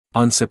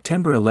On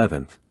September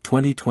 11,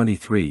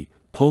 2023,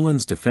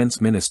 Poland's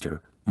defense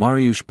minister,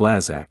 Mariusz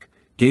Błaszczak,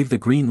 gave the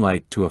green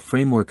light to a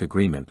framework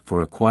agreement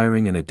for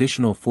acquiring an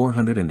additional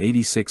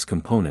 486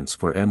 components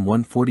for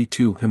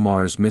M142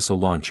 HIMARS missile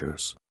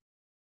launchers.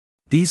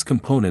 These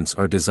components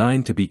are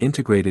designed to be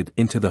integrated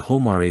into the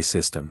HOMAR-A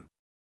system.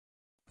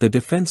 The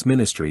Defense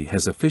Ministry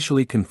has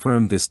officially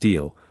confirmed this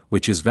deal,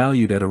 which is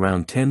valued at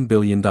around $10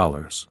 billion.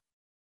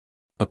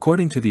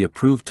 According to the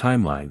approved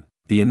timeline,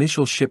 the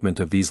initial shipment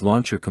of these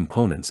launcher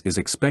components is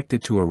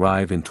expected to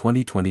arrive in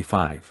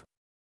 2025.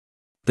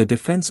 The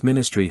Defense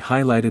Ministry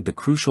highlighted the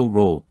crucial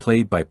role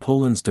played by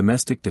Poland's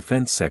domestic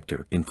defense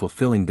sector in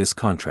fulfilling this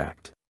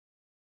contract.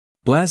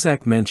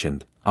 Błaszczak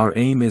mentioned, "Our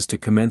aim is to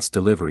commence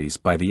deliveries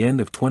by the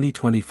end of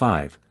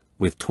 2025,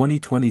 with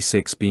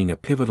 2026 being a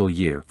pivotal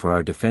year for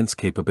our defense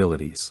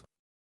capabilities.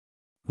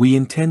 We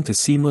intend to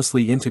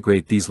seamlessly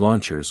integrate these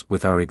launchers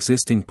with our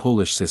existing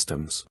Polish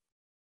systems.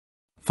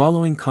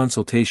 Following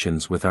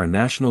consultations with our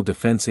national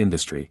defense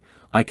industry,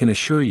 I can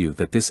assure you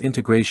that this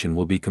integration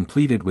will be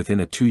completed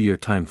within a 2-year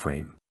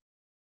timeframe."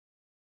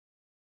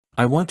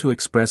 I want to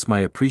express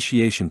my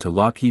appreciation to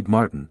Lockheed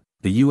Martin,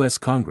 the U.S.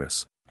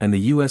 Congress, and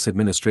the U.S.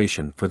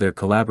 administration for their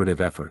collaborative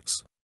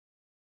efforts.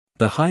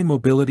 The High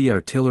Mobility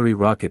Artillery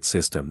Rocket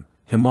System,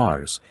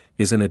 HIMARS,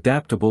 is an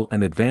adaptable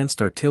and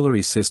advanced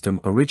artillery system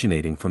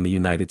originating from the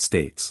United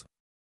States.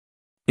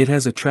 It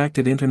has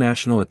attracted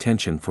international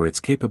attention for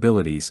its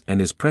capabilities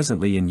and is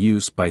presently in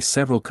use by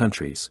several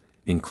countries,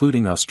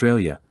 including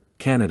Australia,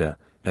 Canada,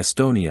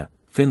 Estonia,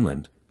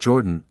 Finland,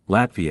 Jordan,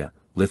 Latvia,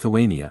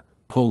 Lithuania,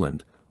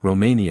 Poland,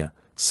 Romania,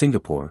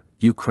 Singapore,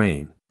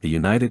 Ukraine, the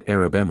United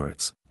Arab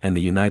Emirates, and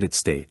the United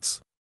States.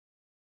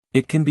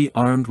 It can be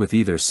armed with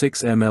either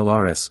 6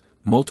 MLRS,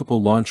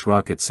 multiple launch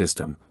rocket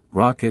system,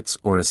 rockets,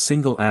 or a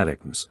single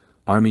ATACMS,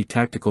 Army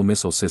Tactical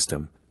Missile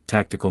System,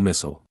 tactical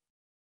missile.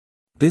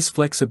 This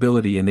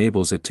flexibility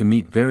enables it to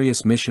meet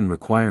various mission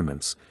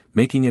requirements,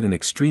 making it an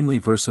extremely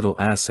versatile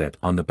asset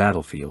on the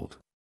battlefield.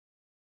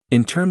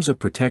 In terms of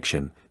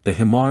protection, the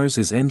HIMARS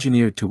is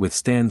engineered to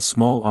withstand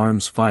small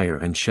arms fire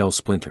and shell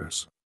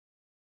splinters.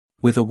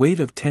 With a weight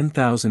of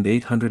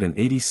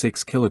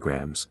 10,886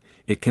 kilograms,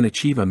 it can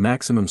achieve a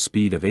maximum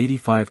speed of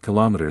 85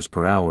 km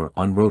per hour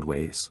on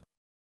roadways.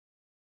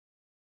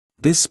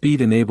 This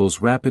speed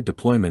enables rapid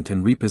deployment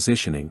and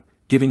repositioning,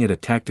 giving it a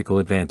tactical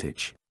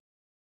advantage.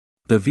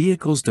 The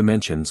vehicle's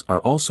dimensions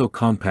are also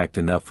compact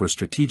enough for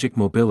strategic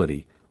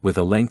mobility, with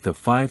a length of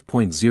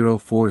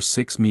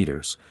 5.046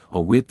 meters,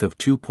 a width of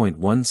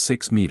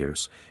 2.16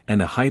 meters,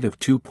 and a height of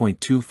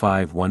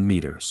 2.251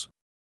 meters.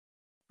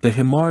 The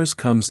HIMARS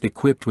comes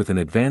equipped with an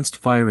advanced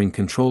firing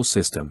control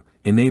system,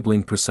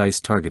 enabling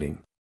precise targeting.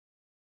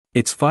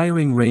 Its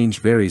firing range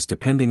varies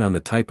depending on the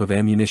type of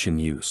ammunition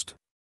used.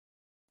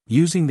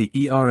 Using the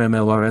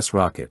MLRS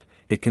rocket,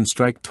 it can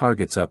strike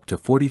targets up to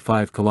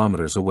 45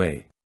 kilometers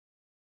away.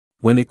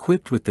 When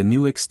equipped with the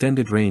new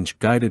Extended Range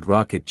Guided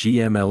Rocket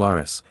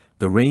GMLRS,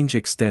 the range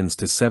extends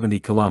to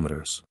 70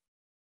 kilometers.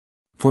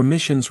 For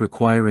missions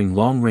requiring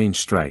long-range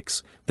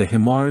strikes, the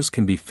HIMARS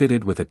can be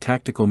fitted with a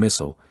tactical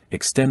missile,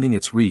 extending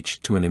its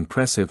reach to an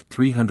impressive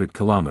 300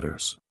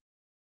 kilometers.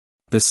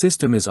 The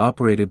system is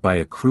operated by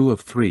a crew of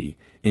 3,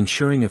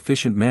 ensuring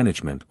efficient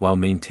management while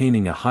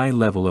maintaining a high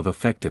level of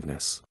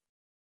effectiveness.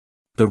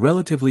 The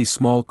relatively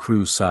small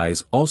crew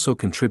size also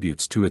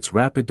contributes to its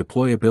rapid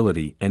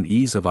deployability and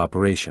ease of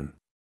operation.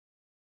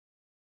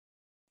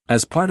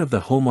 As part of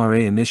the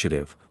HOMAR-A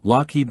initiative,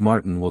 Lockheed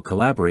Martin will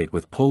collaborate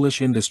with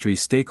Polish industry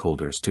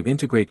stakeholders to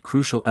integrate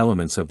crucial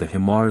elements of the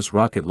HIMARS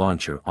rocket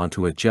launcher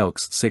onto a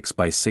Jelks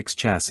 6x6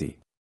 chassis.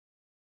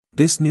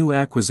 This new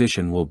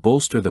acquisition will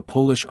bolster the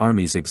Polish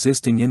Army's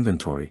existing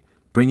inventory,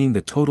 bringing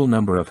the total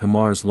number of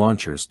HIMARS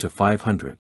launchers to 500.